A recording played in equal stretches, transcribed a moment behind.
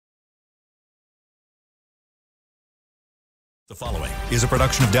The following is a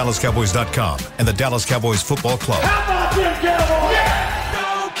production of DallasCowboys.com and the Dallas Cowboys Football Club. How about them Cowboys? Yeah!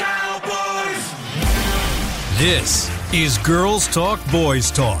 Go Cowboys! This is Girls Talk,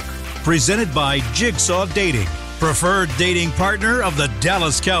 Boys Talk, presented by Jigsaw Dating, preferred dating partner of the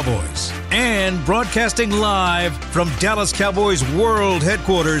Dallas Cowboys, and broadcasting live from Dallas Cowboys World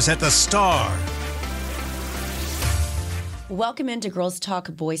Headquarters at the Star. Welcome into Girls Talk,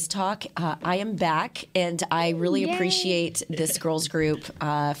 Boys Talk. I am back, and I really appreciate this girls group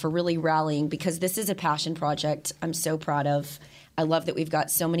for really rallying, because this is a passion project I'm so proud of. I love that we've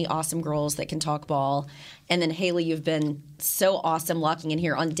got so many awesome girls that can talk ball. And then, Haley, you've been so awesome locking in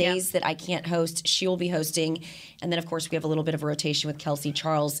here. On days that I can't host, she will be hosting. And then, of course, we have a little bit of a rotation with Kelsey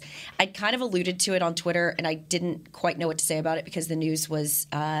Charles. I'd kind of alluded to it on Twitter, and I didn't quite know what to say about it because the news was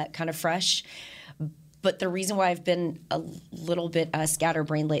kind of fresh. But the reason why I've been a little bit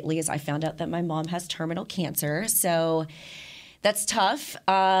scatterbrained lately is I found out that my mom has terminal cancer. So that's tough.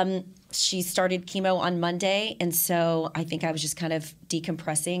 She started chemo on Monday, and so I think I was just kind of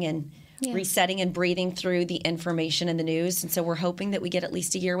decompressing and resetting and breathing through the information and the news. And so we're hoping that we get at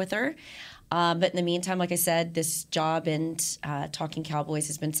least a year with her. But in the meantime, like I said, this job and talking Cowboys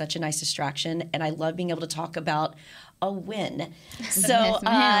has been such a nice distraction, and I love being able to talk about a win. So,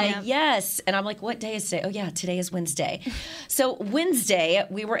 yes. And I'm like, what day is today? Oh, yeah, today is Wednesday. So Wednesday,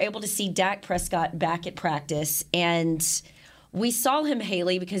 we were able to see Dak Prescott back at practice, and we saw him,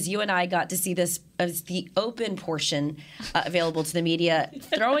 Haley, because you and I got to see this as the open portion available to the media,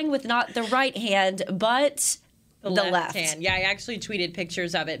 throwing with not the right hand, but the left hand. Yeah, I actually tweeted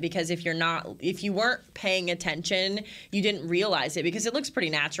pictures of it because if you weren't paying attention, you didn't realize it because it looks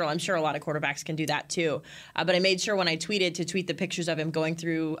pretty natural. I'm sure a lot of quarterbacks can do that too. But I made sure when I tweeted to tweet the pictures of him going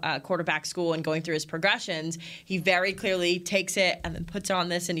through quarterback school and going through his progressions. He very clearly takes it and then puts on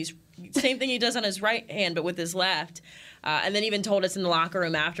this, and he's same thing he does on his right hand, but with his left. And then even told us in the locker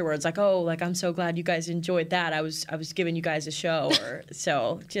room afterwards, like, oh, like, I'm so glad you guys enjoyed that. I was giving you guys a show.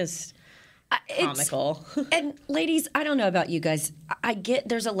 So just comical. And ladies, I don't know about you guys. I get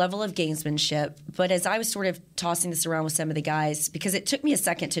there's a level of gamesmanship, but as I was sort of tossing this around with some of the guys, because it took me a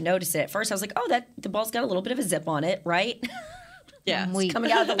second to notice it. At first, I was like, oh, the ball's got a little bit of a zip on it, right? Yeah. It's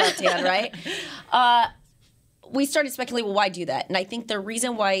coming out of the left hand, right? We started speculating, well, why do that? And I think the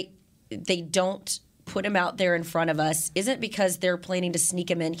reason why they don't put him out there in front of us isn't because they're planning to sneak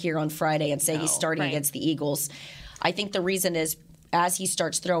him in here on Friday and say he's starting against the Eagles. I think the reason is as he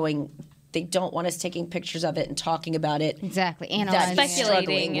starts throwing, they don't want us taking pictures of it and talking about it. Exactly.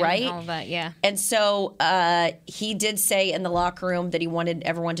 Speculating, right? And all that, yeah. And so he did say in the locker room that he wanted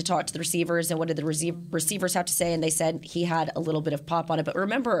everyone to talk to the receivers, and what did the receivers have to say? And they said he had a little bit of pop on it. But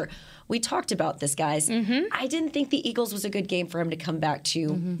remember, we talked about this, guys. Mm-hmm. I didn't think the Eagles was a good game for him to come back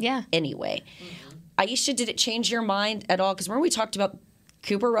to anyway. Mm-hmm. Aisha, did it change your mind at all? Because remember we talked about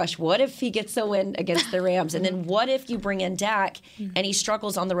Cooper Rush. What if he gets the win against the Rams? And then what if you bring in Dak and he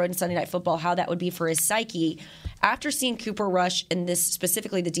struggles on the road in Sunday Night Football, how that would be for his psyche? After seeing Cooper Rush and this,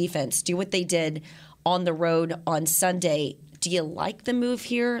 specifically the defense, do what they did on the road on Sunday, do you like the move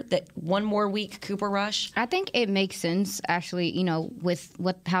here, that one more week Cooper Rush? I think it makes sense, actually,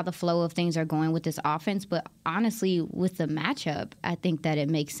 with how the flow of things are going with this offense. But honestly, with the matchup, I think that it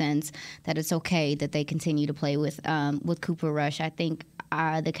makes sense that it's okay that they continue to play with Cooper Rush. I think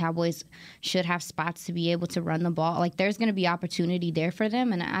the Cowboys should have spots to be able to run the ball. Like, there's going to be opportunity there for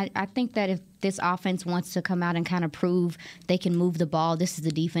them. And I think that if this offense wants to come out and kind of prove they can move the ball, this is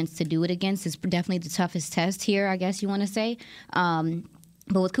the defense to do it against. It's definitely the toughest test here, I guess you want to say.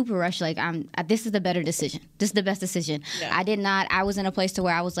 But with Cooper Rush, this is the better decision. This is the best decision. Yeah. I was in a place to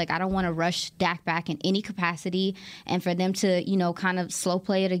where I was like, I don't want to rush Dak back in any capacity, and for them to, kind of slow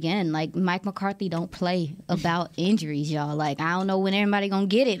play it again. Like, Mike McCarthy don't play about injuries, y'all. Like, I don't know when everybody gonna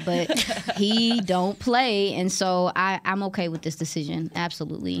get it, but he don't play, and so I'm okay with this decision.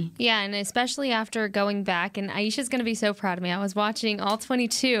 Absolutely. Yeah, and especially after going back, and Aisha's gonna be so proud of me. I was watching all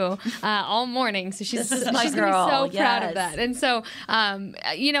 22 all morning, so she's my gonna be girl. so proud of that. And so,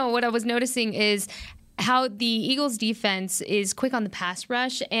 what I was noticing is how the Eagles defense is quick on the pass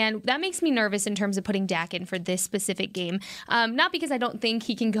rush, and that makes me nervous in terms of putting Dak in for this specific game. Not because I don't think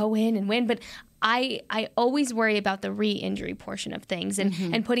he can go in and win, but I always worry about the re-injury portion of things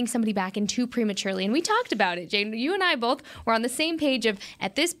and putting somebody back in too prematurely. And we talked about it, Jane. You and I both were on the same page of,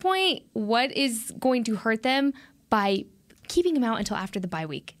 at this point, what is going to hurt them by keeping him out until after the bye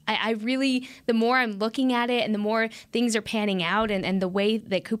week. I really, the more I'm looking at it and the more things are panning out and the way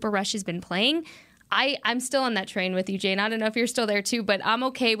that Cooper Rush has been playing, I'm still on that train with you, Jane. I don't know if you're still there too, but I'm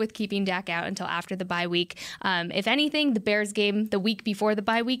okay with keeping Dak out until after the bye week. If anything, the Bears game the week before the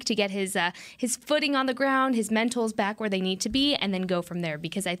bye week to get his footing on the ground, his mentals back where they need to be, and then go from there.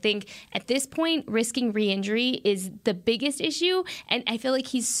 Because I think at this point, risking re-injury is the biggest issue, and I feel like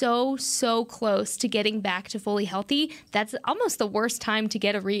he's so close to getting back to fully healthy. That's almost the worst time to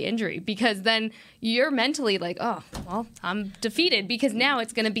get a re-injury, because then you're mentally like, oh, well, I'm defeated, because now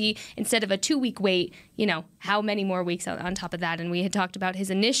it's going to be, instead of a 2-week wait, how many more weeks on top of that? And we had talked about his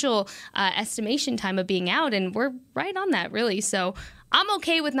initial estimation time of being out, and we're right on that, really. So I'm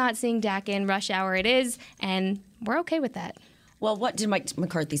okay with not seeing Dak in. Rush hour it is, and we're okay with that. Well, what did Mike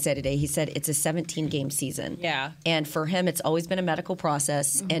McCarthy say today? He said it's a 17-game season. Yeah. And for him, it's always been a medical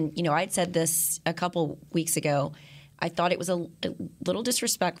process. Mm-hmm. And, I had said this a couple weeks ago. I thought it was a little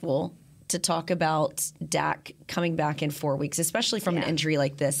disrespectful to talk about Dak coming back in 4 weeks, especially from an injury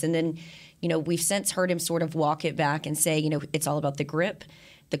like this. And then, we've since heard him sort of walk it back and say, it's all about the grip,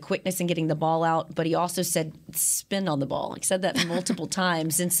 the quickness in getting the ball out. But he also said spin on the ball. He said that multiple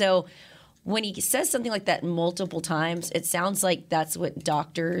times. And so when he says something like that multiple times, it sounds like that's what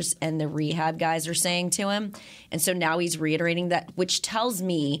doctors and the rehab guys are saying to him. And so now he's reiterating that, which tells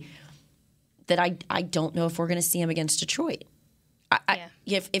me that I don't know if we're going to see him against Detroit.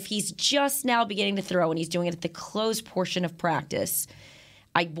 If he's just now beginning to throw and he's doing it at the closed portion of practice,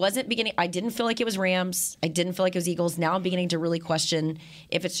 I didn't feel like it was Rams. I didn't feel like it was Eagles. Now I'm beginning to really question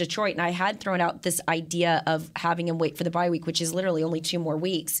if it's Detroit. And I had thrown out this idea of having him wait for the bye week, which is literally only 2 more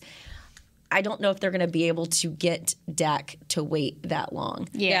weeks. I don't know if they're going to be able to get Dak to wait that long.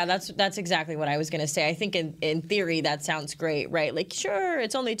 Yeah, that's exactly what I was going to say. I think in theory that sounds great, right? Like, sure,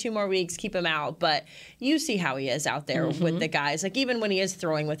 it's only 2 more weeks, keep him out. But you see how he is out there with the guys. Like, even when he is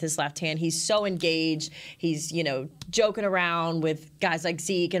throwing with his left hand, he's so engaged. He's, joking around with guys like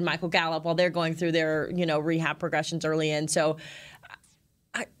Zeke and Michael Gallup while they're going through their, rehab progressions early in. So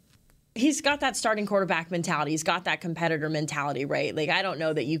he's got that starting quarterback mentality. He's got that competitor mentality, right? Like, I don't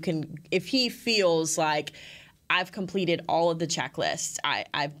know that you can, if he feels like I've completed all of the checklists,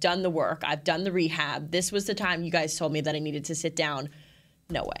 I've done the work, I've done the rehab, this was the time you guys told me that I needed to sit down.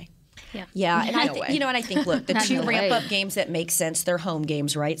 No way. Yeah, and I think look, the 2 ramp-up games that make sense, they're home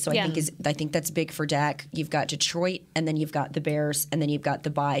games, right? So I think that's big for Dak. You've got Detroit, and then you've got the Bears, and then you've got the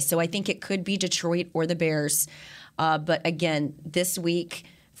bye. So I think it could be Detroit or the Bears. But again, this week,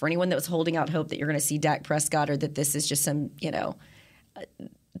 for anyone that was holding out hope that you're going to see Dak Prescott or that this is just some,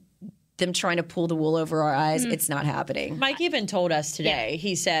 them trying to pull the wool over our eyes, it's not happening. Mike even told us today,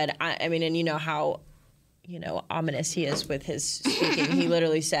 he said, and you know how, ominous he is with his speaking. He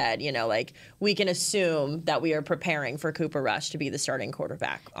literally said, we can assume that we are preparing for Cooper Rush to be the starting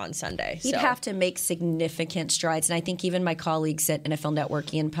quarterback on Sunday. He'd have to make significant strides. And I think even my colleagues at NFL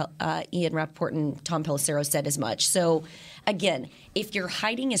Network, Ian Rappaport and Tom Pelissero, said as much. So, again, if you're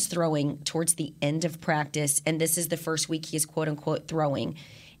hiding his throwing towards the end of practice, and this is the first week he is quote-unquote throwing,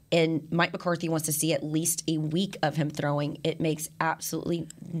 and Mike McCarthy wants to see at least a week of him throwing, it makes absolutely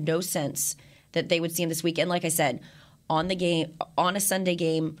no sense that they would see him this week. And like I said, on a Sunday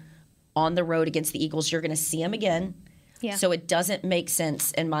game, on the road against the Eagles, you're going to see him again. Yeah. So it doesn't make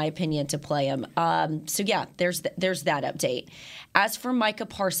sense, in my opinion, to play him. There's that update. As for Micah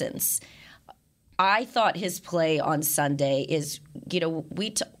Parsons, I thought his play on Sunday is,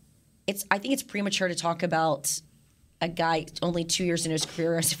 I think it's premature to talk about a guy only 2 years into his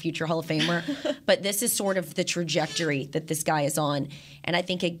career as a future Hall of Famer, but this is sort of the trajectory that this guy is on. And I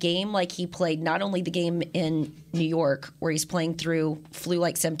think a game like he played, not only the game in New York where he's playing through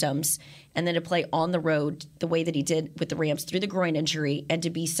flu-like symptoms, and then to play on the road the way that he did with the Rams through the groin injury, and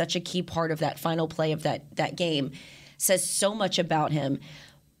to be such a key part of that final play of that game, says so much about him.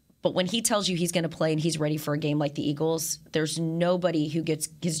 But when he tells you he's going to play and he's ready for a game like the Eagles, there's nobody who gets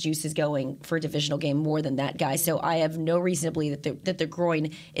his juices going for a divisional game more than that guy. So I have no reason to believe that the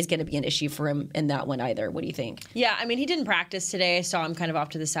groin is going to be an issue for him in that one either. What do you think? Yeah, he didn't practice today. I saw him kind of off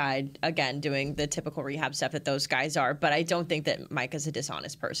to the side, again, doing the typical rehab stuff that those guys are. But I don't think that Mike is a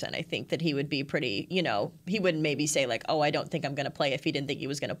dishonest person. I think that he would be pretty, he wouldn't maybe say like, oh, I don't think I'm going to play if he didn't think he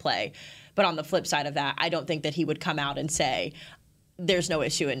was going to play. But on the flip side of that, I don't think that he would come out and say, there's no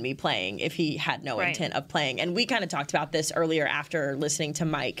issue in me playing if he had no intent of playing. And we kind of talked about this earlier after listening to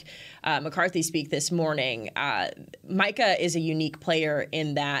Mike McCarthy speak this morning. Micah is a unique player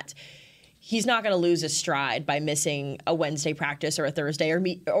in that he's not going to lose his stride by missing a Wednesday practice or a Thursday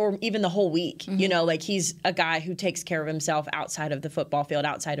or even the whole week. Mm-hmm. He's a guy who takes care of himself outside of the football field,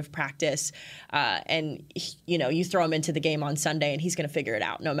 outside of practice. You throw him into the game on Sunday and he's going to figure it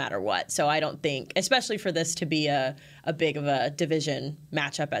out no matter what. So I don't think, especially for this to be a big of a division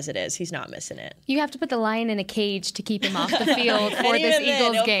matchup as it is. He's not missing it. You have to put the Lion in a cage to keep him off the field for And this even then,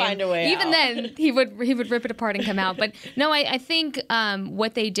 Eagles he'll game. find a way Even out. then, he would rip it apart and come out. But no, I think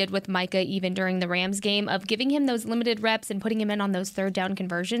what they did with Micah, even during the Rams game, of giving him those limited reps and putting him in on those third down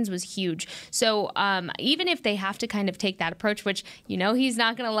conversions was huge. So even if they have to kind of take that approach, which he's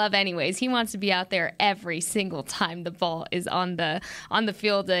not going to love anyways, he wants to be out there every single time the ball is on the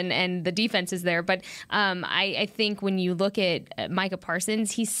field and the defense is there. But I think when you look at Micah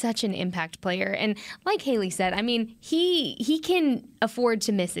Parsons, he's such an impact player. And like Haley said, I mean, he can afford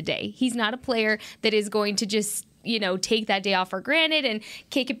to miss a day. He's not a player that is going to just take that day off for granted and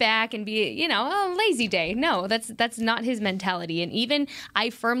kick it back and be, a lazy day. No, that's not his mentality. And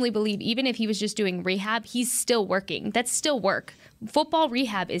I firmly believe, even if he was just doing rehab, he's still working. That's still work. Football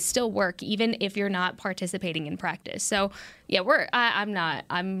rehab is still work, even if you're not participating in practice. So yeah,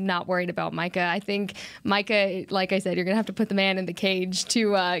 I'm not worried about Micah. I think Micah, like I said, you're gonna have to put the man in the cage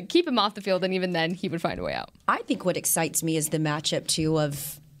to keep him off the field, and even then, he would find a way out. I think what excites me is the matchup too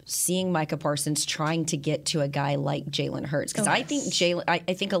of seeing Micah Parsons trying to get to a guy like Jalen Hurts, because I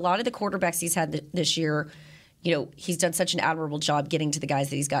think a lot of the quarterbacks he's had this year, he's done such an admirable job getting to the guys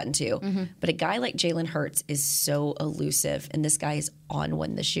that he's gotten to. Mm-hmm. But a guy like Jalen Hurts is so elusive, and this guy is on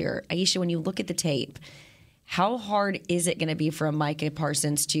one this year. Aisha, when you look at the tape, how hard is it going to be for a Micah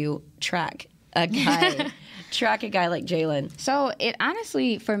Parsons to track a guy like Jalen? So it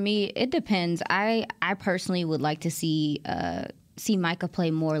honestly, for me, it depends. I personally would like to see Micah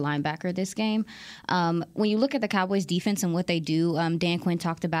play more linebacker this game. When you look at the Cowboys defense and what they do, Dan Quinn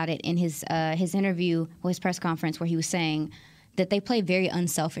talked about it in his interview or his press conference, where he was saying that they play very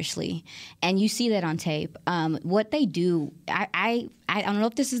unselfishly, and you see that on tape. What they do, I don't know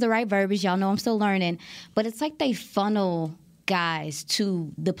if this is the right verbiage. Y'all know I'm still learning, but it's like they funnel guys to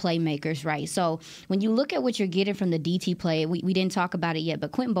the playmakers, right? So when you look at what you're getting from the DT play, we didn't talk about it yet,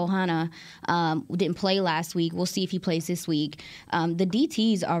 but Quentin Bohanna didn't play last week. We'll see if he plays this week. The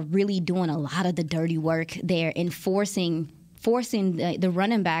DTs are really doing a lot of the dirty work there in forcing the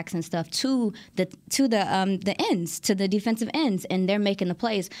running backs and stuff to the ends, to the defensive ends, and they're making the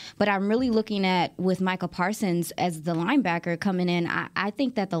plays. But I'm really looking at, with Micah Parsons as the linebacker coming in, I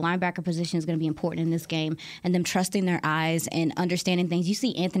think that the linebacker position is going to be important in this game, and them trusting their eyes and understanding things. You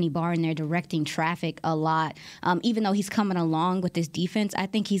see Anthony Barr in there directing traffic a lot. Even though he's coming along with this defense, I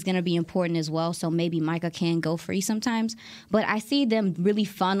think he's going to be important as well, so maybe Micah can go free sometimes. But I see them really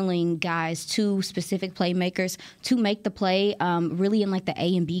funneling guys to specific playmakers to make the play. Really in like the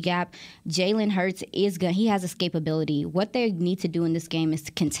A and B gap. Jalen Hurts he has escapability. What they need to do in this game is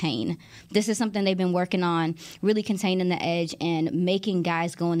to contain. This is something they've been working on, really containing the edge and making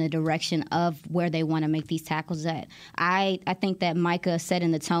guys go in the direction of where they want to make these tackles at. I think that Micah set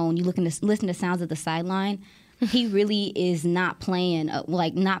in the tone. You listen to sounds of the sideline. He really is not playing,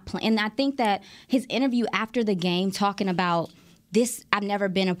 And I think that his interview after the game talking about this, I've never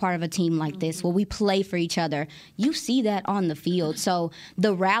been a part of a team like this where we play for each other. You see that on the field. So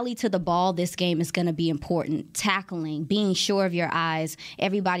the rally to the ball this game is going to be important. Tackling, being sure of your eyes,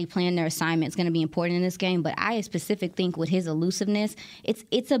 everybody playing their assignment is going to be important in this game. But I specifically think with his elusiveness,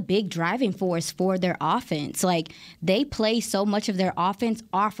 it's a big driving force for their offense. Like, they play so much of their offense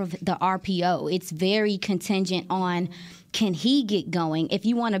off of the RPO. It's very contingent on, can he get going? If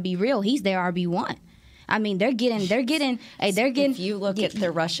you want to be real, he's their RB1. I mean, they're getting. If you look at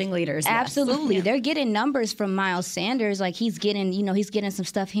the rushing leaders, absolutely, yes. They're getting numbers from Miles Sanders. Like, he's getting some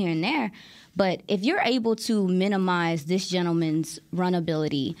stuff here and there. But if you're able to minimize this gentleman's run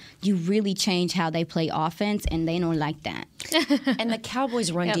ability, you really change how they play offense, and they don't like that. And the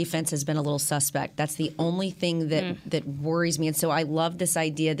Cowboys' run defense has been a little suspect. That's the only thing that worries me. And so I love this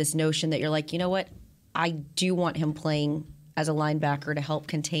idea, this notion that you're like, you know what? I do want him playing as a linebacker to help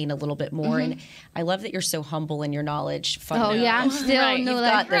contain a little bit more. Mm-hmm. And I love that you're so humble in your knowledge. Oh, yeah, I'm still You've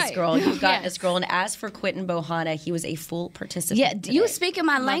got this, girl. You've got this, girl. And as for Quentin Bohanna, he was a full participant. Yeah, today. you speaking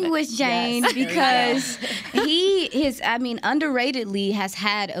my language, Jane, yes, because underratedly has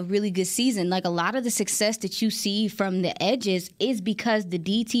had a really good season. Like, a lot of the success that you see from the edges is because the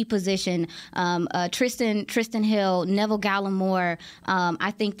DT position, Tristan Hill, Neville Gallimore,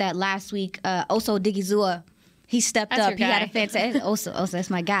 I think that last week, Oso Digizua, he stepped up. He had a fantastic. Also, that's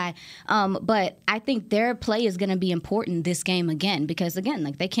my guy. But I think their play is going to be important this game again, because again,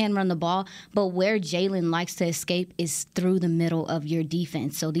 like, they can run the ball, but where Jalen likes to escape is through the middle of your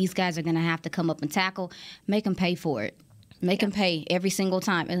defense. So these guys are going to have to come up and tackle, make them pay for it. Make him pay every single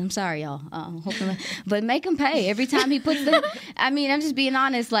time. And I'm sorry, y'all. But make him pay every time he puts the. I mean, I'm just being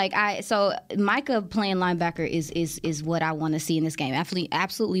honest. So Micah playing linebacker is what I want to see in this game.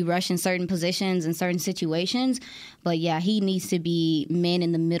 Absolutely rushing certain positions and certain situations. But yeah, he needs to be man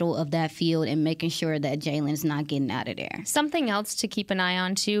in the middle of that field and making sure that Jalen's not getting out of there. Something else to keep an eye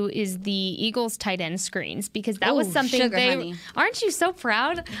on too is the Eagles tight end screens, because that was something honey. Aren't you so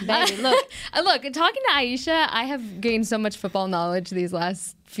proud? Baby, look. Look, talking to Aisha, I have gained so much football knowledge these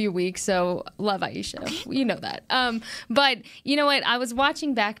last few weeks, so love Aisha. You know that. But you know what? I was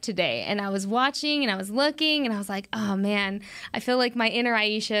watching back today, and I was watching, and I was looking, and I was like, oh man, I feel like my inner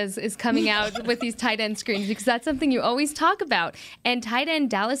Aisha is coming out with these tight end screens, because that's something you always talk about. And tight end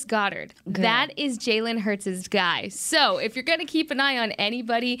Dallas Goedert, that is Jalen Hurts' guy. So if you're going to keep an eye on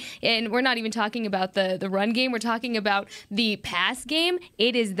anybody, and we're not even talking about the run game, we're talking about the pass game,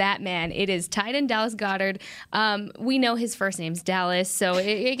 it is that man. It is tight end Dallas Goedert. We know his first name's Dallas, so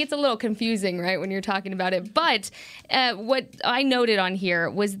it gets a little confusing, right, when you're talking about it. But what I noted on here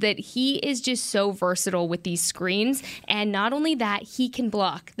was that he is just so versatile with these screens. And not only that, he can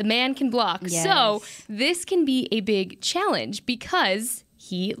block. The man can block. Yes. So this can be a big challenge, because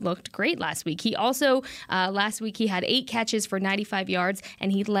he looked great last week. He also, last week, he had 8 catches for 95 yards,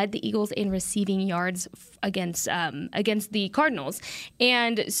 and he led the Eagles in receiving yards against the Cardinals.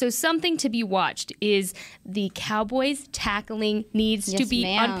 And so something to be watched is the Cowboys' tackling needs to be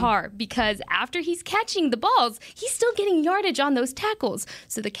on par, because after he's catching the balls, he's still getting yardage on those tackles.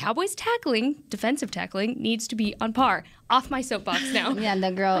 So the Cowboys' tackling, defensive tackling, needs to be on par. Off my soapbox now. Yeah,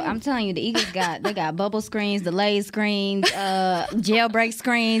 the girl, I'm telling you, the Eagles got bubble screens, delayed screens, jailbreak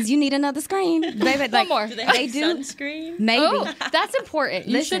screens. You need another screen, baby. One more. Do they have do. sunscreen? Maybe. Oh, that's important.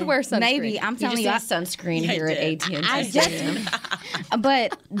 You should wear sunscreen. Maybe. I'm telling you, sunscreen here at AT&T.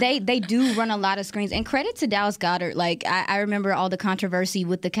 But they do run a lot of screens. And credit to Dallas Goedert. Like, I remember all the controversy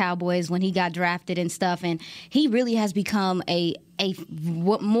with the Cowboys when he got drafted and stuff, and he really has become a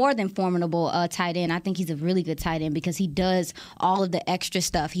more than formidable tight end. I think he's a really good tight end because he does all of the extra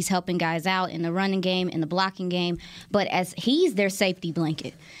stuff. He's helping guys out in the running game, in the blocking game, but as he's their safety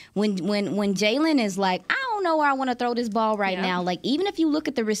blanket. When Jalen is like, I don't know where I want to throw this ball right now. Like, even if you look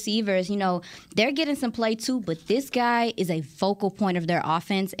at the receivers, you know, they're getting some play too, but this guy is a focal point of their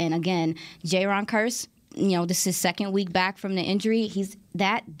offense. And again, Jaron Kearse, you know, this is his second week back from the injury. He's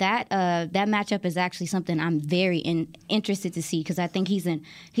that matchup is actually something I'm very interested to see, because I think he's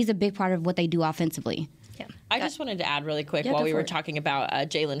a big part of what they do offensively. Yeah. I just wanted to add really quick while we were talking about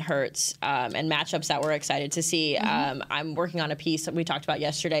Jalen Hurts and matchups that we're excited to see. I'm working on a piece that we talked about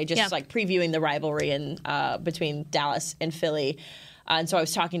yesterday, just like previewing the rivalry between Dallas and Philly. And so I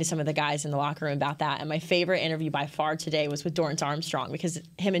was talking to some of the guys in the locker room about that. And my favorite interview by far today was with Dorrance Armstrong, because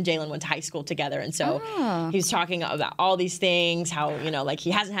him and Jalen went to high school together. And so he was talking about all these things, how, you know, like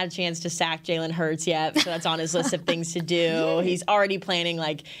he hasn't had a chance to sack Jalen Hurts yet. So that's on his list of things to do. He's already planning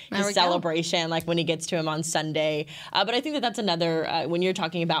like his celebration, like when he gets to him on Sunday. But I think that that's another, when you're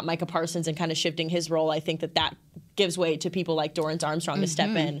talking about Micah Parsons and kind of shifting his role, I think that gives way to people like Dorrance Armstrong to step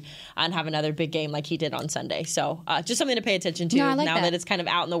in and have another big game like he did on Sunday. So just something to pay attention to. Now that it's kind of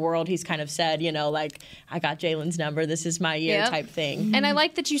out in the world, he's kind of said, you know, like, I got Jalen's number, this is my year type thing. And I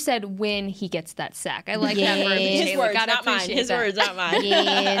like that you said when he gets that sack. I like that verb. His words, not mine. His words, not mine.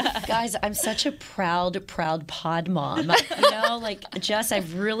 Yes. Guys, I'm such a proud pod mom. You know, like, Jess,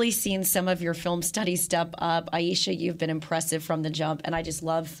 I've really seen some of your film studies step up. Aisha, you've been impressive from the jump, and I just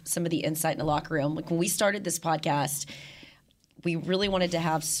love some of the insight in the locker room. Like, when we started this podcast, we really wanted to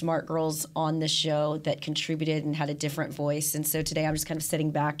have smart girls on the show that contributed and had a different voice. And so today I'm just kind of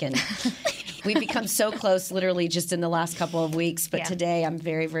sitting back, and we've become so close literally just in the last couple of weeks. But today I'm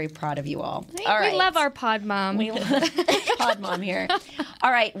very, very proud of you all. All right. We love our pod mom. We love pod mom here.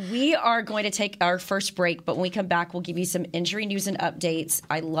 All right. We are going to take our first break, but when we come back, we'll give you some injury news and updates.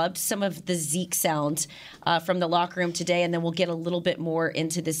 I loved some of the Zeke sound from the locker room today, and then we'll get a little bit more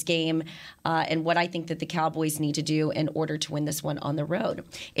into this game and what I think that the Cowboys need to do in order to win this one on the road.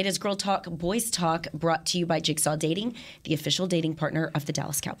 It is Girl Talk, Boys Talk, brought to you by Jigsaw Dating, the official dating partner of the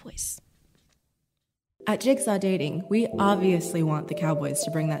Dallas Cowboys. At Jigsaw Dating, we obviously want the Cowboys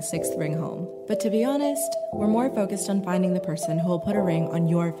to bring that 6th ring home. But to be honest, we're more focused on finding the person who will put a ring on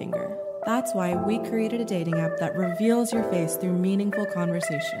your finger. That's why we created a dating app that reveals your face through meaningful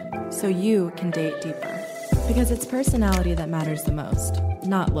conversation, so you can date deeper. Because it's personality that matters the most,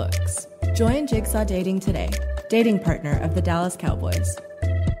 not looks. Join Jigsaw Dating today, dating partner of the Dallas Cowboys.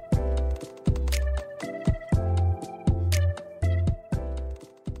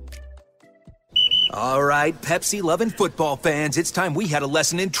 All right, Pepsi-loving football fans, it's time we had a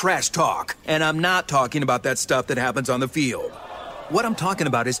lesson in trash talk. And I'm not talking about that stuff that happens on the field. What I'm talking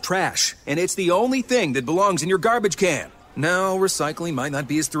about is trash, and it's the only thing that belongs in your garbage can. Now, recycling might not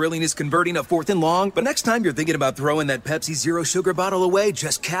be as thrilling as converting a 4th and long, but next time you're thinking about throwing that Pepsi Zero Sugar bottle away,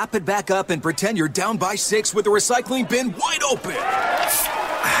 just cap it back up and pretend you're down by 6 with the recycling bin wide open.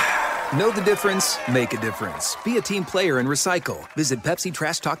 Know the difference? Make a difference. Be a team player and recycle. Visit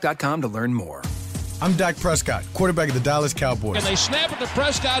PepsiTrashTalk.com to learn more. I'm Dak Prescott, quarterback of the Dallas Cowboys. And they snap it to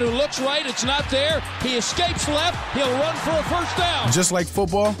Prescott, who looks right. It's not there. He escapes left. He'll run for a first down. Just like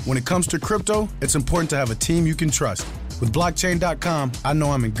football, when it comes to crypto, it's important to have a team you can trust. With Blockchain.com, I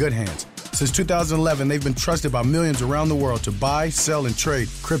know I'm in good hands. Since 2011, they've been trusted by millions around the world to buy, sell, and trade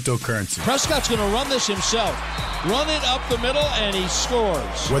cryptocurrency. Prescott's going to run this himself. Run it up the middle, and he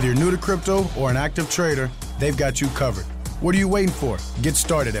scores. Whether you're new to crypto or an active trader, they've got you covered. What are you waiting for? Get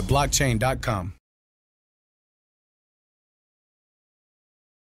started at Blockchain.com.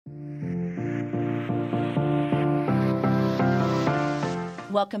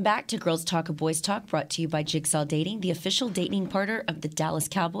 Welcome back to Girls Talk of Boys Talk, brought to you by Jigsaw Dating, the official dating partner of the Dallas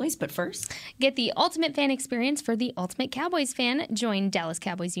Cowboys. But first, get the ultimate fan experience for the ultimate Cowboys fan. Join Dallas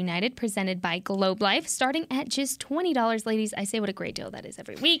Cowboys United, presented by Globe Life, starting at just $20. Ladies, I say what a great deal that is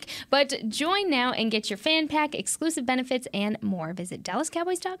every week. But join now and get your fan pack, exclusive benefits, and more. Visit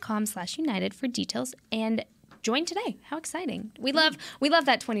DallasCowboys.com/United for details and join today. How exciting. We love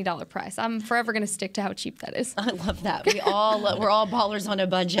that $20 price. I'm forever going to stick to how cheap that is. I love that. We're all ballers on a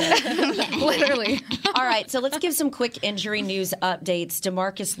budget. Literally. All right, so let's give some quick injury news updates.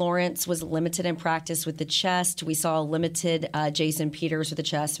 DeMarcus Lawrence was limited in practice with the chest. We saw limited Jason Peters with the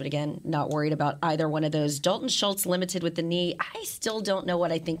chest, but again, not worried about either one of those. Dalton Schultz limited with the knee. I still don't know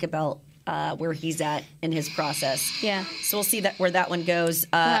what I think about where he's at in his process. Yeah. So we'll see where that one goes.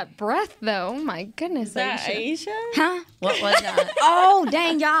 That breath, though. Oh, my goodness. Is that Aisha? Huh? What was that? Oh,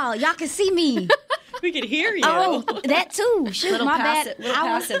 dang, y'all. Y'all can see me. We could hear you. Oh, that too. Shoot, Little my passive, bad. little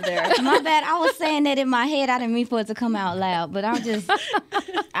passive there. My bad. I was saying that in my head. I didn't mean for it to come out loud, but I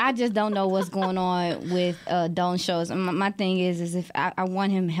just don't know what's going on with Dalton Schultz. My thing is if I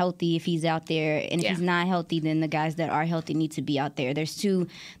want him healthy if he's out there, and if he's not healthy, then the guys that are healthy need to be out there. The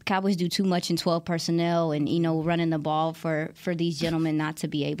Cowboys do too much in 12 personnel, and running the ball for these gentlemen not to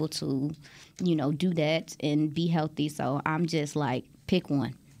be able to, do that and be healthy. So I'm just like, pick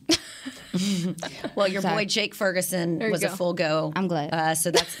one. Well, your boy Jake Ferguson was a full go. I'm glad.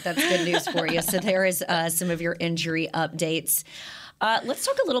 So that's good news for you. So there is some of your injury updates. Let's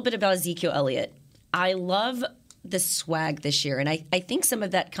talk a little bit about Ezekiel Elliott. I love the swag this year, and I think some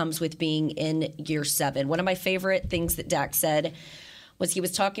of that comes with being in year 7. One of my favorite things that Dak said was he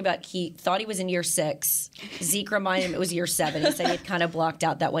was talking about he thought he was in year 6. Zeke reminded him it was year 7. He said he had kind of blocked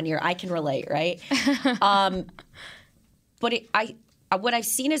out that one year. I can relate, right? But what I've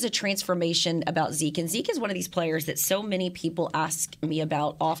seen is a transformation about Zeke. And Zeke is one of these players that so many people ask me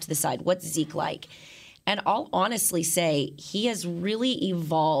about off to the side. What's Zeke like? And I'll honestly say he has really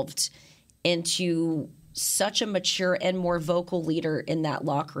evolved into such a mature and more vocal leader in that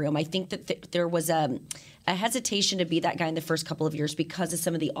locker room. I think that there was a hesitation to be that guy in the first couple of years because of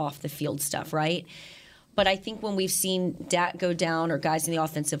some of the off-the-field stuff, right? But I think when we've seen Dak go down or guys in the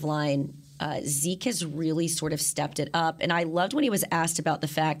offensive line, Zeke has really sort of stepped it up. And I loved when he was asked about the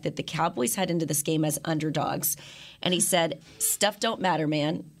fact that the Cowboys head into this game as underdogs. And he said, stuff don't matter,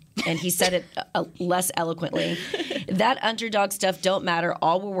 man. And he said it less eloquently. That underdog stuff don't matter.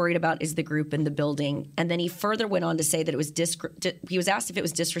 All we're worried about is the group in the building. And then he further went on to say that it was he was asked if it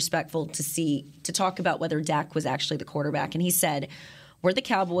was disrespectful to talk about whether Dak was actually the quarterback. And he said, we're the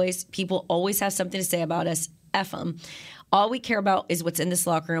Cowboys. People always have something to say about us. F them. All we care about is what's in this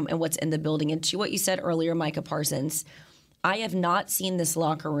locker room and what's in the building. And to what you said earlier, Micah Parsons, I have not seen this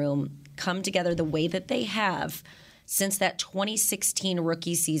locker room come together the way that they have since that 2016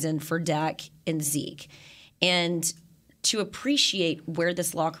 rookie season for Dak and Zeke. And to appreciate where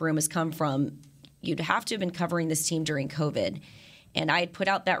this locker room has come from, you'd have to have been covering this team during COVID. And I had put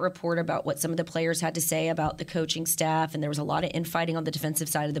out that report about what some of the players had to say about the coaching staff, and there was a lot of infighting on the defensive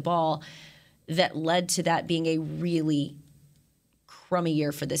side of the ball that led to that being a really crummy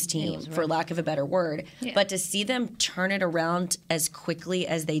year for this team, for lack of a better word. Yeah. But to see them turn it around as quickly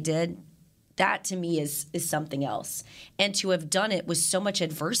as they did, that to me is something else. And to have done it with so much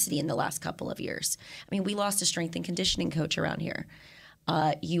adversity in the last couple of years. I mean, we lost a strength and conditioning coach around here.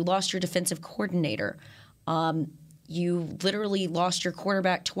 You lost your defensive coordinator. You literally lost your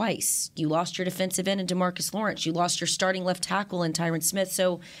quarterback twice. You lost your defensive end in DeMarcus Lawrence. You lost your starting left tackle in Tyron Smith.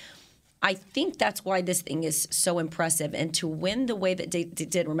 So I think that's why this thing is so impressive. And to win the way that they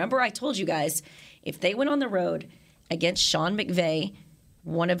did, remember I told you guys, if they went on the road against Sean McVay,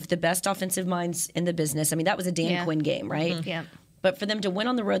 one of the best offensive minds in the business. I mean, that was a Dan Quinn game, right? Mm-hmm. Yeah. But for them to win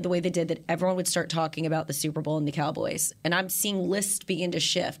on the road the way they did, that everyone would start talking about the Super Bowl and the Cowboys. And I'm seeing lists begin to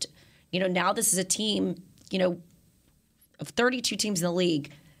shift. Now this is a team, of 32 teams in the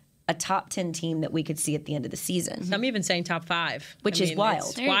league, a top 10 team that we could see at the end of the season. Some even saying top 5. Which is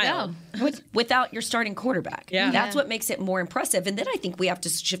wild. It's wild. Without your starting quarterback. Yeah. That's what makes it more impressive. And then I think we have to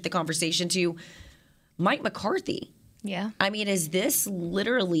shift the conversation to Mike McCarthy. Yeah. I mean, is this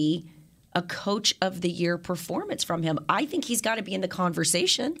literally a coach of the year performance from him? I think he's got to be in the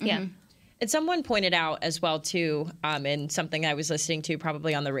conversation. Yeah. And someone pointed out as well, too, and something I was listening to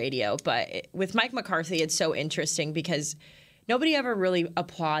probably on the radio, but with Mike McCarthy, it's so interesting because nobody ever really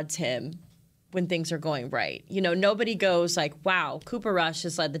applauds him when things are going right. Nobody goes like, wow, Cooper Rush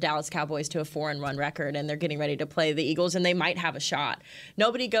has led the Dallas Cowboys to a 4-1 record, and they're getting ready to play the Eagles, and they might have a shot.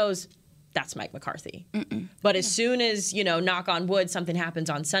 Nobody goes, that's Mike McCarthy. But as soon as, knock on wood, something happens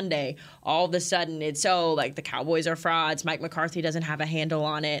on Sunday, all of a sudden it's like the Cowboys are frauds. Mike McCarthy doesn't have a handle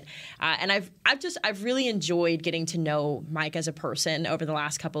on it. And I've really enjoyed getting to know Mike as a person over the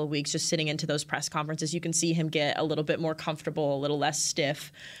last couple of weeks, just sitting into those press conferences. You can see him get a little bit more comfortable, a little less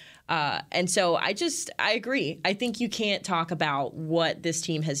stiff. And so I agree. I think you can't talk about what this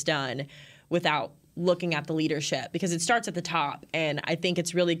team has done without looking at the leadership, because it starts at the top. And I think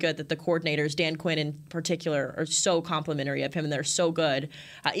it's really good that the coordinators, Dan Quinn in particular, are so complimentary of him, and they're so good.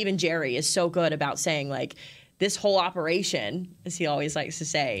 Even Jerry is so good about saying, like, this whole operation, as he always likes to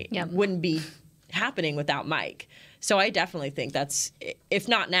say, wouldn't be happening without Mike. So I definitely think that's, if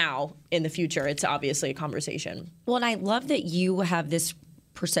not now, in the future, it's obviously a conversation. Well, and I love that you have this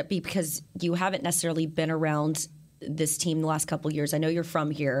perception, because you haven't necessarily been around this team the last couple of years. I know you're from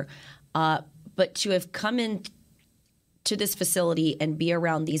here. But to have come in to this facility and be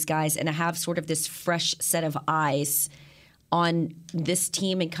around these guys and have sort of this fresh set of eyes on this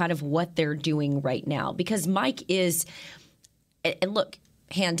team and kind of what they're doing right now. Because Mike is, and look,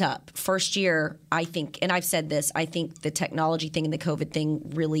 hand up, first year, I think, and I've said this, I think the technology thing and the COVID thing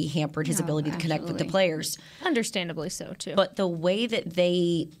really hampered his ability to connect with the players. Understandably so, too. But the way that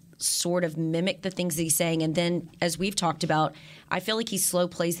they sort of mimic the things that he's saying, and then, as we've talked about, I feel like he slow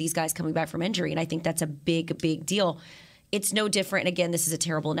plays these guys coming back from injury, and I think that's a big deal. It's no different, and again, this is a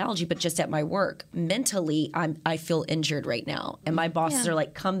terrible analogy, but just at my work, mentally, I feel injured right now, and my bosses are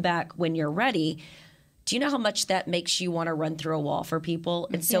like, come back when you're ready. Do you know how much that makes you want to run through a wall for people?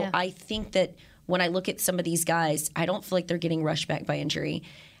 And so I think that when I look at some of these guys, I don't feel like they're getting rushed back by injury.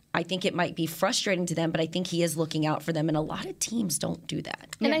 I think it might be frustrating to them, but I think he is looking out for them, and a lot of teams don't do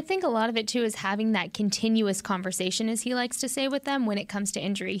that. And I think a lot of it, too, is having that continuous conversation, as he likes to say, with them when it comes to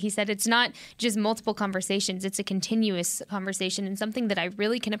injury. He said it's not just multiple conversations, it's a continuous conversation. And something that I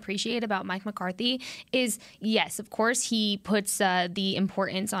really can appreciate about Mike McCarthy is, yes, of course, he puts the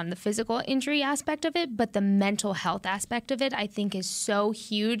importance on the physical injury aspect of it, but the mental health aspect of it, I think, is so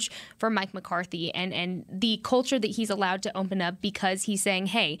huge for Mike McCarthy and the culture that he's allowed to open up, because he's saying,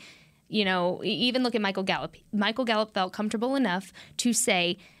 hey, even look at Michael Gallup. Michael Gallup felt comfortable enough to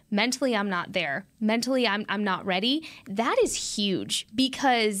say, mentally, I'm not there. Mentally, I'm not ready. That is huge,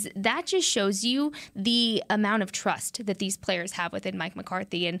 because that just shows you the amount of trust that these players have within Mike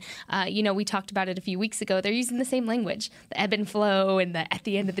McCarthy. And, we talked about it a few weeks ago. They're using the same language, the ebb and flow and the at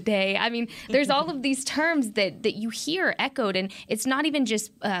the end of the day. I mean, there's all of these terms that you hear echoed. And it's not even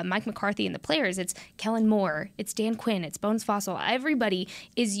just Mike McCarthy and the players. It's Kellen Moore. It's Dan Quinn. It's Bones Fossil. Everybody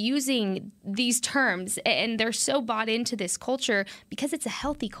is using these terms, and they're so bought into this culture because it's a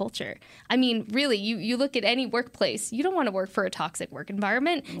healthy culture. I mean, really, you look at any workplace, you don't want to work for a toxic work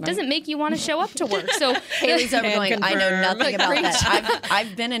environment. It doesn't make you want to show up to work. So Haley's over going, I know nothing about that.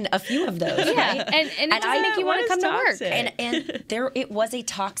 I've been in a few of those. Yeah, right? and it doesn't make you want to come toxic? to work. And it was a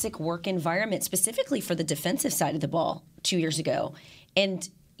toxic work environment, specifically for the defensive side of the ball 2 years ago. And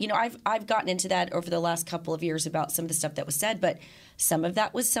I've gotten into that over the last couple of years about some of the stuff that was said, but some of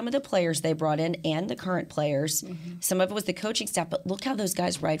that was some of the players they brought in and the current players. Mm-hmm. Some of it was the coaching staff, but look how those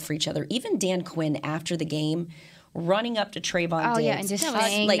guys ride for each other. Even Dan Quinn, after the game, running up to Trayvon Diggs. Yeah, and just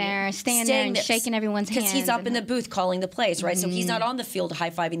staying there and shaking everyone's hands. Because he's up in the booth calling the plays, right? Mm-hmm. So he's not on the field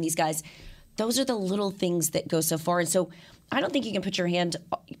high-fiving these guys. Those are the little things that go so far. And so I don't think you can put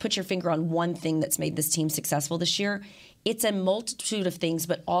your finger on one thing that's made this team successful this year. It's a multitude of things,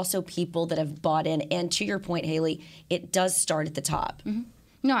 but also people that have bought in. And to your point, Haley, it does start at the top. Mm-hmm.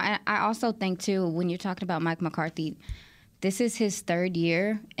 No, I also think, too, when you're talking about Mike McCarthy, this is his third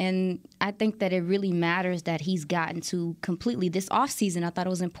year. And I think that it really matters that he's gotten to completely this offseason. I thought it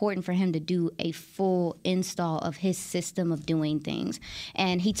was important for him to do a full install of his system of doing things.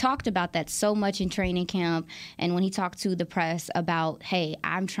 And he talked about that so much in training camp. And when he talked to the press about, hey,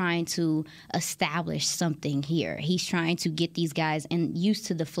 I'm trying to establish something here. He's trying to get these guys and used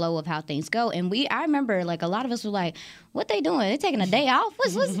to the flow of how things go. And I remember, like, a lot of us were like, what they doing? They taking a day off?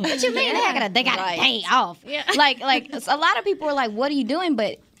 What you mean they got a day off? Yeah. Like a lot of people were like, what are you doing?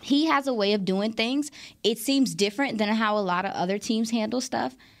 But he has a way of doing things. It seems different than how a lot of other teams handle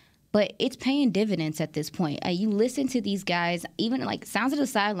stuff, but it's paying dividends at this point. You listen to these guys, even like Sounds of the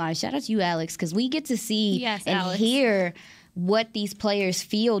Sideline. Shout out to you, Alex, because we get to see hear what these players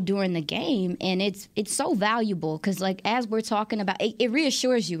feel during the game, and it's so valuable because, like, as we're talking about, it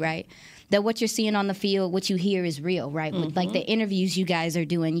reassures you, right, that what you're seeing on the field, what you hear is real, right? With, like, the interviews you guys are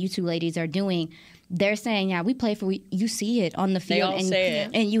doing, you two ladies are doing, they're saying, yeah, we play for you see it on the field. They all say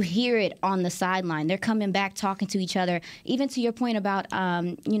it. And you hear it on the sideline. They're coming back, talking to each other. Even to your point about,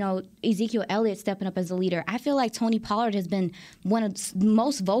 Ezekiel Elliott stepping up as a leader, I feel like Tony Pollard has been one of the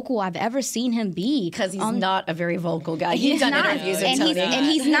most vocal I've ever seen him be. Because he's not a very vocal guy. You've done interviews with Tony. And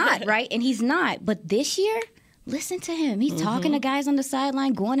he's not, right? And he's not. But this year, listen to him. He's talking to guys on the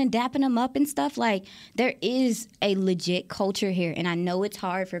sideline, going and dapping them up and stuff. Like, there is a legit culture here. And I know it's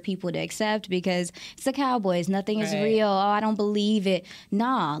hard for people to accept because it's the Cowboys. Nothing is real. Oh, I don't believe it.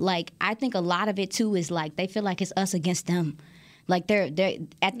 Nah, like, I think a lot of it, too, is like they feel like it's us against them. Like, they're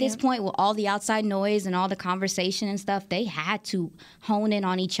at this point with all the outside noise and all the conversation and stuff, they had to hone in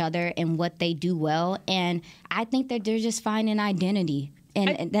on each other and what they do well. And I think that they're just finding identity.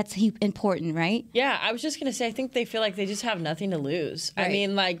 And that's important, right? Yeah, I was just going to say, I think they feel like they just have nothing to lose. Right. I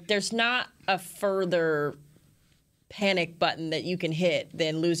mean, like, there's not a further panic button that you can hit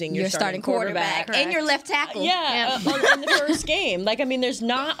than losing your starting quarterback. And your left tackle. In the first game. Like, I mean, there's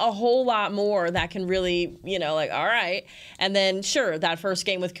not a whole lot more that can really, like, all right. And then, sure, that first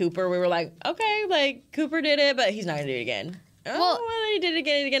game with Cooper, we were like, okay, like, Cooper did it, but he's not going to do it again. Well, he did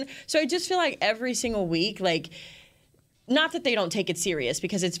it again. So I just feel like every single week, like, not that they don't take it serious,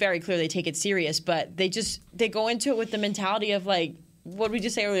 because it's very clear they take it serious, but they go into it with the mentality of, like, what did we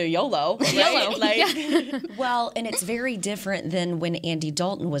just say earlier? YOLO. Right? YOLO. Like, well, and it's very different than when Andy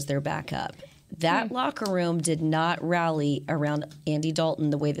Dalton was their backup. That locker room did not rally around Andy Dalton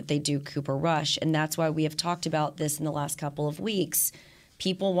the way that they do Cooper Rush, and that's why we have talked about this in the last couple of weeks.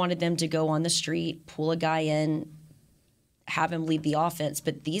 People wanted them to go on the street, pull a guy in, have him lead the offense.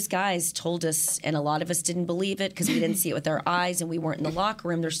 But these guys told us, and a lot of us didn't believe it because we didn't see it with our eyes and we weren't in the locker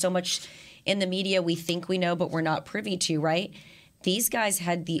room. There's so much in the media we think we know, but we're not privy to, right? These guys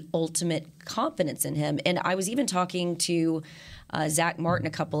had the ultimate confidence in him. And I was even talking to Zach Martin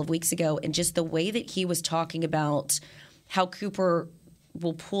a couple of weeks ago, and just the way that he was talking about how Cooper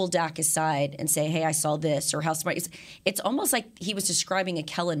will pull Dak aside and say, hey, I saw this, or how smart. It's almost like he was describing a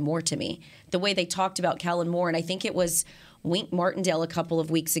Kellen Moore to me, the way they talked about Kellen Moore. And I think it was Wink Martindale a couple of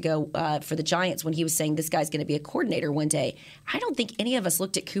weeks ago for the Giants when he was saying this guy's going to be a coordinator one day. I don't think any of us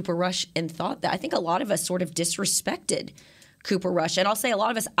looked at Cooper Rush and thought that. I think a lot of us sort of disrespected Cooper Rush. And I'll say a lot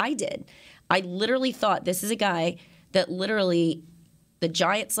of us, I did. I literally thought this is a guy that literally the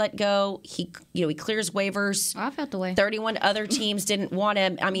Giants let go. He clears waivers. I felt the way. 31 other teams didn't want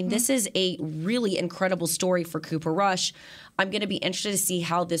him. I mean, this is a really incredible story for Cooper Rush. I'm going to be interested to see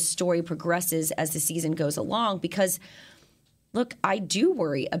how this story progresses as the season goes along because, look, I do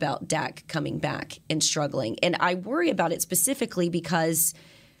worry about Dak coming back and struggling. And I worry about it specifically because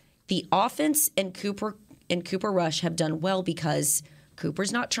the offense and Cooper Rush have done well because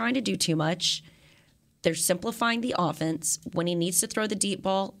Cooper's not trying to do too much. They're simplifying the offense. When he needs to throw the deep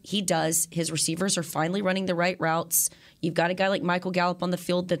ball, he does. His receivers are finally running the right routes. You've got a guy like Michael Gallup on the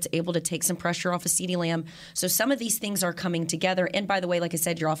field that's able to take some pressure off of CeeDee Lamb. So some of these things are coming together. And by the way, like I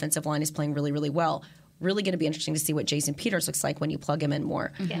said, your offensive line is playing really, really well. Really going to be interesting to see what Jason Peters looks like when you plug him in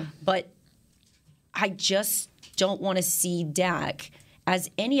more. Yeah. But I just don't want to see Dak, as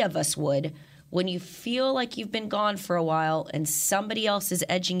any of us would, when you feel like you've been gone for a while and somebody else is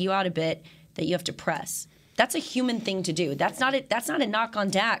edging you out a bit, that you have to press. That's a human thing to do. That's not a knock on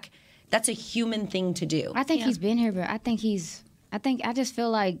Dak. That's a human thing to do. I think he's been here, but I just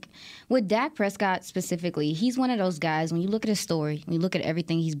feel like with Dak Prescott specifically, he's one of those guys, when you look at his story, when you look at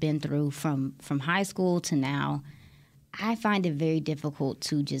everything he's been through from high school to now, I find it very difficult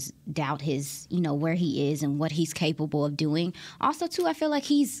to just doubt his, where he is and what he's capable of doing. Also, too, I feel like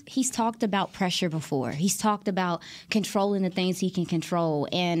he's talked about pressure before. He's talked about controlling the things he can control.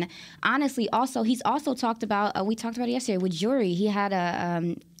 And honestly, also, he's also talked about, we talked about it yesterday with Jury. He had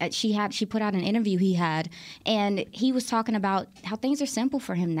she put out an interview he had, and he was talking about how things are simple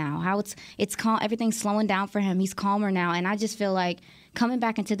for him now, how it's calm, everything's slowing down for him. He's calmer now. And I just feel like coming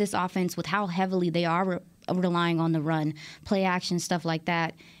back into this offense with how heavily they are relying on the run, play action, stuff like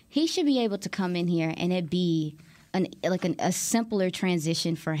that, he should be able to come in here and it be a simpler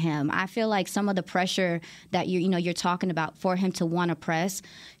transition for him. I feel like some of the pressure that you're talking about for him to want to press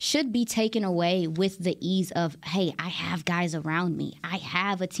should be taken away with the ease of, hey, I have guys around me. I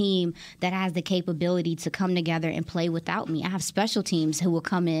have a team that has the capability to come together and play without me. I have special teams who will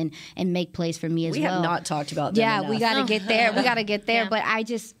come in and make plays for me as well. We have not talked about them enough. We got to get there. We got to get there. Yeah. But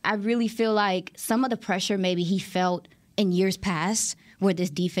I really feel like some of the pressure maybe he felt in years past where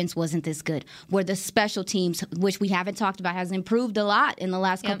this defense wasn't this good, where the special teams, which we haven't talked about, has improved a lot in the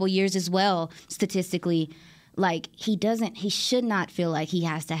last couple years as well, statistically. Like, he should not feel like he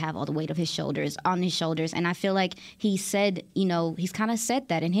has to have all the weight of his shoulders on his shoulders. And I feel like he said, he's kind of said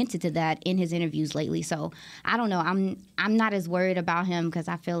that and hinted to that in his interviews lately. So I don't know. I'm not as worried about him because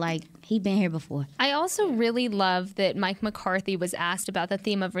I feel like he's been here before. I also really love that Mike McCarthy was asked about the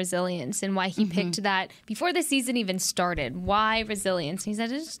theme of resilience and why he picked that before the season even started. Why resilience? And he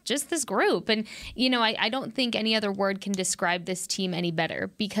said, it's just this group. And, I don't think any other word can describe this team any better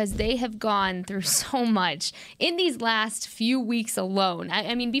because they have gone through so much in these last few weeks alone.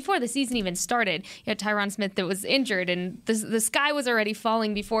 I mean, before the season even started, you had Tyron Smith that was injured, and the sky was already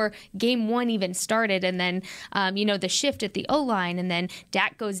falling before Game 1 even started. And then, the shift at the O-line, and then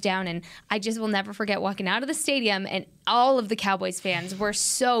Dak goes down. And I just will never forget walking out of the stadium, and all of the Cowboys fans were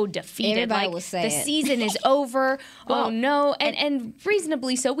so defeated. Everybody like, was saying the season is over. Oh, no. And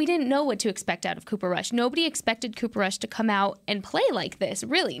reasonably so. We didn't know what to expect out of Cooper Rush. Nobody expected Cooper Rush to come out and play like this.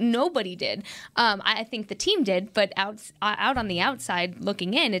 Really, nobody did. I think the team did, but out on the outside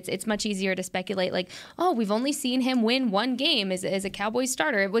looking in, it's much easier to speculate like, oh, we've only seen him win one game as a Cowboys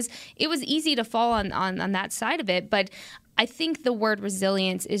starter. It was easy to fall on that side of it, but I think the word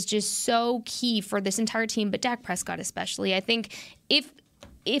resilience is just so key for this entire team, but Dak Prescott especially. I think if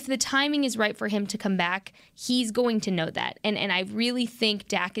the timing is right for him to come back, he's going to know that. And I really think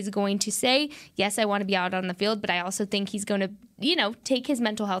Dak is going to say, yes, I want to be out on the field, but I also think he's going to, take his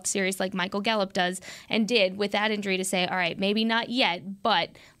mental health serious like Michael Gallup does and did with that injury to say, all right, maybe not yet,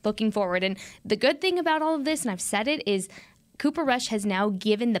 but looking forward. And the good thing about all of this, and I've said it, is Cooper Rush has now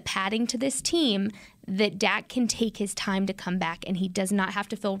given the padding to this team that Dak can take his time to come back, and he does not have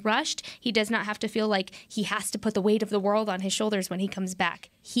to feel rushed. He does not have to feel like he has to put the weight of the world on his shoulders when he comes back.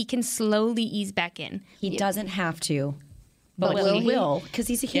 He can slowly ease back in. He doesn't have to, but he will because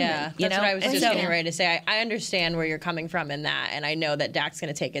he's a human. Yeah, that's what I was just getting ready to say. I understand where you're coming from in that, and I know that Dak's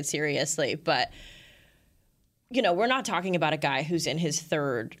going to take it seriously, but, we're not talking about a guy who's in his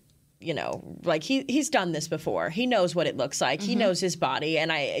third like he's done this before. He knows what it looks like. He knows his body,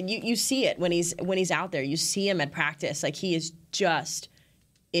 and you see it when he's out there. You see him at practice, like he is just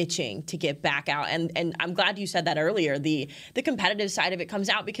itching to get back out. And I'm glad you said that earlier. The competitive side of it comes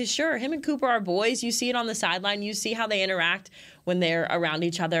out because sure, him and Cooper are boys. You see it on the sideline. You see how they interact when they're around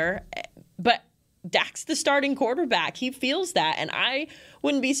each other. But Dak's the starting quarterback. He feels that, and I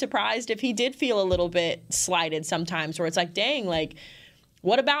wouldn't be surprised if he did feel a little bit slighted sometimes, where it's like, dang, like,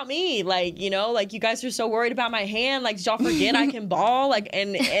 what about me? Like, like you guys are so worried about my hand. Like, did y'all forget I can ball? Like,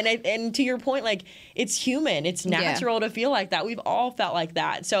 and to your point, like, it's human. It's natural to feel like that. We've all felt like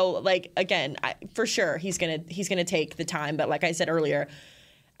that. So, like, again, for sure, he's gonna take the time. But like I said earlier,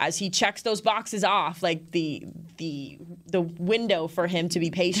 as he checks those boxes off, like the window for him to be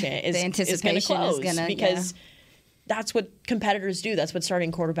patient is going to close because. That's what competitors do. That's what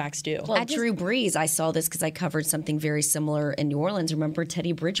starting quarterbacks do. Well, Drew Brees, I saw this because I covered something very similar in New Orleans. Remember,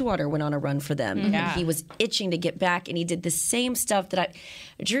 Teddy Bridgewater went on a run for them. Mm-hmm. Yeah. He was itching to get back, and he did the same stuff that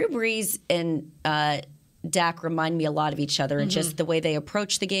Drew Brees and Dak remind me a lot of each other, and just the way they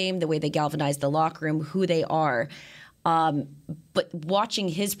approach the game, the way they galvanize the locker room, who they are. But watching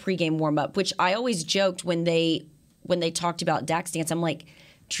his pregame warm-up, which I always joked when they talked about Dak's dance, I'm like,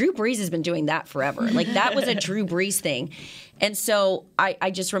 Drew Brees has been doing that forever. Like, that was a Drew Brees thing. And so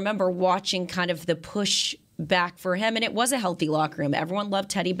I just remember watching kind of the push back for him, and it was a healthy locker room. Everyone loved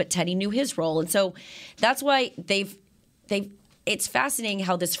Teddy, but Teddy knew his role. And so that's why it's fascinating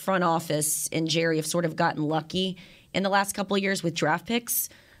how this front office and Jerry have sort of gotten lucky in the last couple of years with draft picks.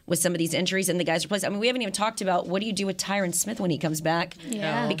 with some of these injuries and the guys replaced. I mean, we haven't even talked about what do you do with Tyron Smith when he comes back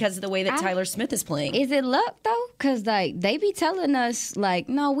because of the way that Tyler Smith is playing. Is it luck, though? Because, like, they be telling us, like,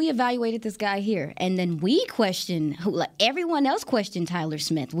 no, we evaluated this guy here. And then we question, everyone else questioned Tyler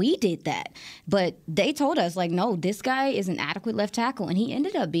Smith. We did that. But they told us, like, no, this guy is an adequate left tackle. And he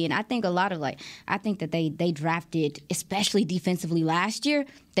ended up being, I think that they drafted, especially defensively last year,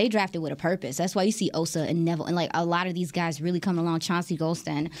 they drafted with a purpose. That's why you see Osa and Neville and, like, a lot of these guys really coming along, Chauncey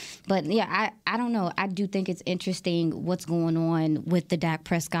Golston. But, yeah, I don't know. I do think it's interesting what's going on with the Dak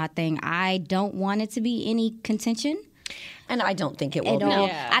Prescott thing. I don't want it to be any contention. And I don't think it will be.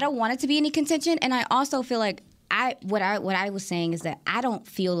 I don't want it to be any contention. And I also feel like what I was saying is that I don't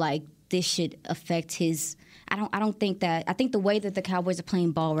feel like this should affect his – I don't think that – I think the way that the Cowboys are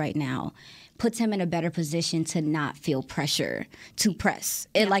playing ball right now – puts him in a better position to not feel pressure to press.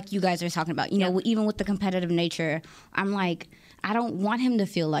 Like you guys are talking about. You know, even with the competitive nature, I'm like, I don't want him to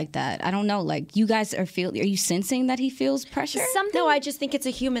feel like that. I don't know. Like, you guys are you sensing that he feels pressure? No, I just think it's a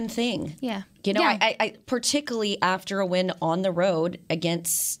human thing. Yeah. You know, I particularly after a win on the road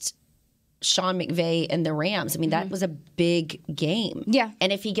against Sean McVay and the Rams. I mean, that was a big game. Yeah.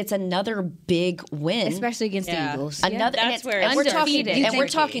 And if he gets another big win, especially against the Eagles, we're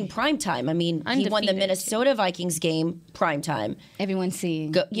talking prime time. I mean, he won the Minnesota Vikings game prime time. Everyone's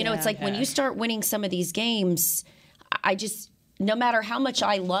seeing. It's like when you start winning some of these games, I just, no matter how much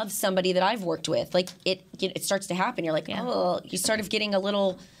I love somebody that I've worked with, like it starts to happen. You're like, you sort of getting a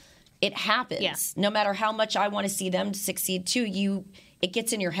little. It happens. Yeah. No matter how much I want to see them succeed too, it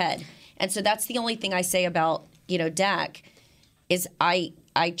gets in your head. And so that's the only thing I say about, Dak is I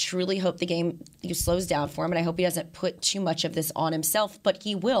truly hope the game slows down for him, and I hope he doesn't put too much of this on himself, but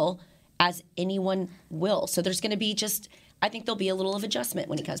he will, as anyone will. So there's going to be I think there'll be a little of adjustment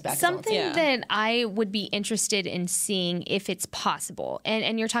when he comes back. Something that I would be interested in seeing if it's possible,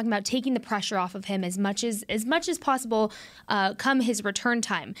 and you're talking about taking the pressure off of him as much as possible come his return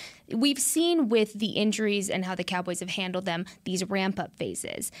time. We've seen with the injuries and how the Cowboys have handled them, these ramp-up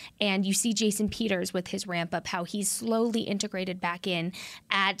phases. And you see Jason Peters with his ramp-up, how he's slowly integrated back in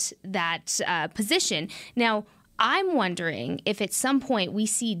at that position. Now, I'm wondering if at some point we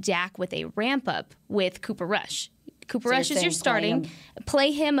see Dak with a ramp-up with Cooper Rush. Cooper Rush is your starting.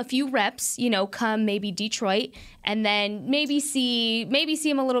 Play him a few reps, come maybe Detroit, and then maybe see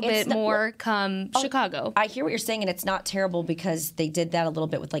him a little bit more come Chicago. I hear what you're saying, and it's not terrible because they did that a little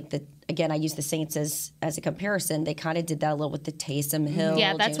bit with I use the Saints as a comparison. They kind of did that a little with the Taysom Hill.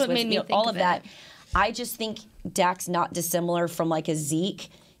 Yeah, that's James what Winston, made me think all of that. I just think Dak's not dissimilar from like a Zeke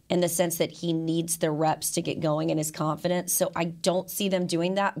in the sense that he needs the reps to get going in his confidence. So I don't see them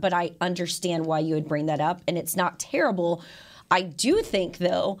doing that, but I understand why you would bring that up, and it's not terrible. I do think,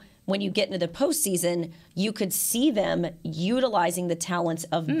 though, when you get into the postseason, you could see them utilizing the talents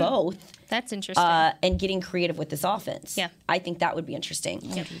of both. That's interesting. And getting creative with this offense. Yeah. I think that would be interesting.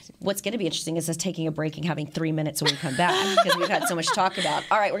 Yeah. What's going to be interesting is us taking a break and having 3 minutes when we come back because we've had so much to talk about.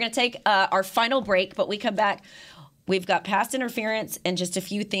 All right, we're going to take our final break, but we come back. We've got past interference and just a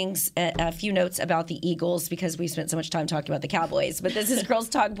few things, a few notes about the Eagles because we spent so much time talking about the Cowboys. But this is Girls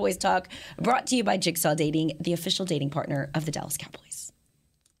Talk, Boys Talk, brought to you by Jigsaw Dating, the official dating partner of the Dallas Cowboys.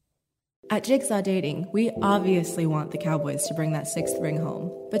 At Jigsaw Dating, we obviously want the Cowboys to bring that 6th ring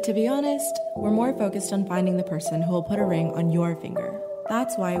home. But to be honest, we're more focused on finding the person who will put a ring on your finger.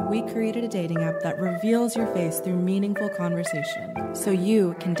 That's why we created a dating app that reveals your face through meaningful conversation, so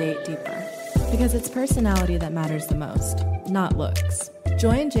you can date deeper. Because it's personality that matters the most, not looks.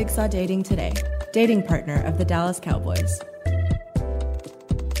 Join Jigsaw Dating today, dating partner of the Dallas Cowboys.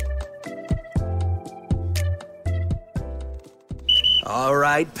 All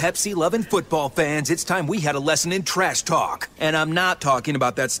right, Pepsi-loving football fans, it's time we had a lesson in trash talk. And I'm not talking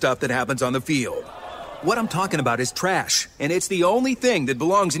about that stuff that happens on the field. What I'm talking about is trash, and it's the only thing that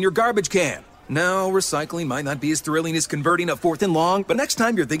belongs in your garbage can. No, recycling might not be as thrilling as converting a 4th and long, but next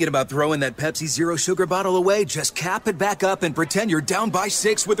time you're thinking about throwing that Pepsi Zero Sugar bottle away, just cap it back up and pretend you're down by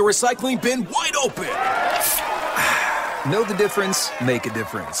 6 with the recycling bin wide open. Know the difference? Make a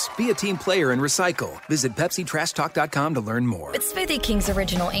difference. Be a team player and recycle. Visit PepsiTrashTalk.com to learn more. With Smoothie King's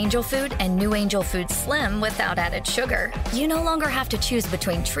original Angel Food and new Angel Food Slim without added sugar, you no longer have to choose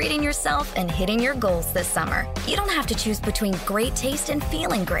between treating yourself and hitting your goals this summer. You don't have to choose between great taste and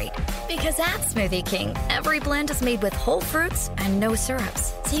feeling great. Because at Smoothie King, every blend is made with whole fruits and no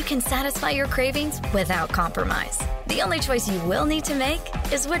syrups, so you can satisfy your cravings without compromise. The only choice you will need to make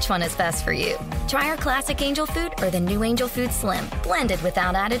is which one is best for you. Try our classic Angel Food or the new Angel Food Slim, blended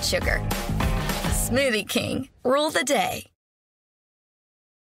without added sugar. Smoothie King, rule the day.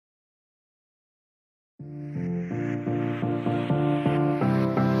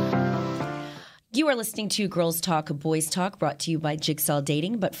 You are listening to Girls Talk, Boys Talk, brought to you by Jigsaw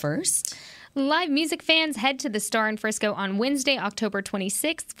Dating. But first, live music fans, head to the Star in Frisco on Wednesday, October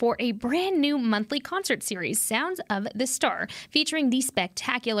 26th for a brand new monthly concert series, Sounds of the Star, featuring the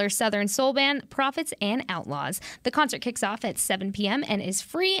spectacular Southern soul band Prophets and Outlaws. The concert kicks off at 7 p.m. and is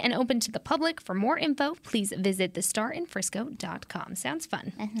free and open to the public. For more info, please visit thestarinfrisco.com. Sounds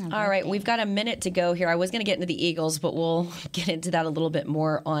fun. All right, we've got a minute to go here. I was going to get into the Eagles, but we'll get into that a little bit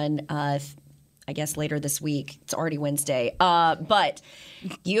more on I guess later this week. It's already Wednesday. But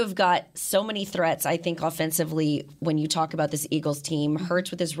you've got so many threats, I think, offensively when you talk about this Eagles team.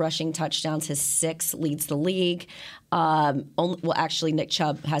 Hurts with his rushing touchdowns, his 6 leads the league. Actually, Nick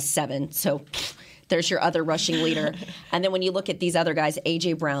Chubb has 7. So there's your other rushing leader. And then when you look at these other guys,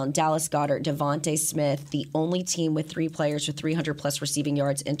 A.J. Brown, Dallas Goedert, Devontae Smith, the only team with 3 players with 300-plus receiving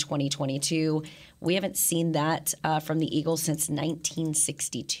yards in 2022. We haven't seen that from the Eagles since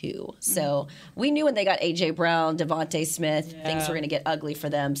 1962. So we knew when they got A.J. Brown, Devontae Smith, things were going to get ugly for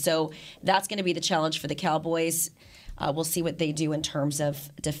them. So that's going to be the challenge for the Cowboys. We'll see what they do in terms of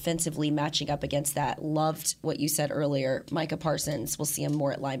defensively matching up against that. Loved what you said earlier. Micah Parsons, we'll see him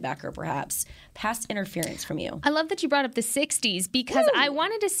more at linebacker perhaps. Pass interference from you. I love that you brought up the 60s because I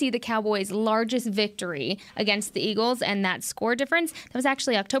wanted to see the Cowboys' largest victory against the Eagles and that score difference. That was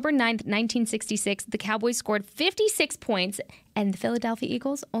actually October 9th, 1966. The Cowboys scored 56 points and the Philadelphia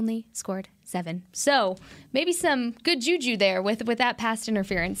Eagles only scored 7. So maybe some good juju there with that pass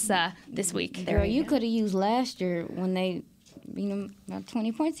interference this week. Girl, you could have used last year when they beat them about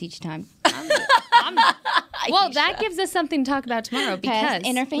 20 points each time. Well, that gives us something to talk about tomorrow because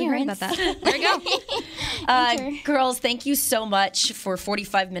interference. We heard about that. There we go. Girls, thank you so much for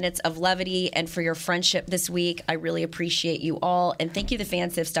 45 minutes of levity and for your friendship this week. I really appreciate you all. And thank you to the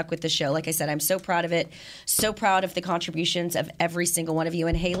fans that have stuck with the show. Like I said, I'm so proud of it. So proud of the contributions of every single one of you.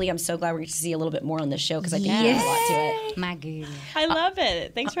 And Haley, I'm so glad we're going to see a little bit more on this show because I think there's a lot to it. My girl. I love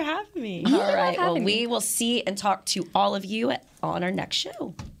it. Thanks for having me. All right. Well, we will see and talk to all of you on our next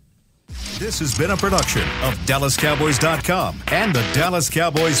show. This has been a production of DallasCowboys.com and the Dallas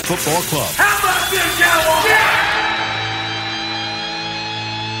Cowboys Football Club. How about this, Cowboys? Yeah!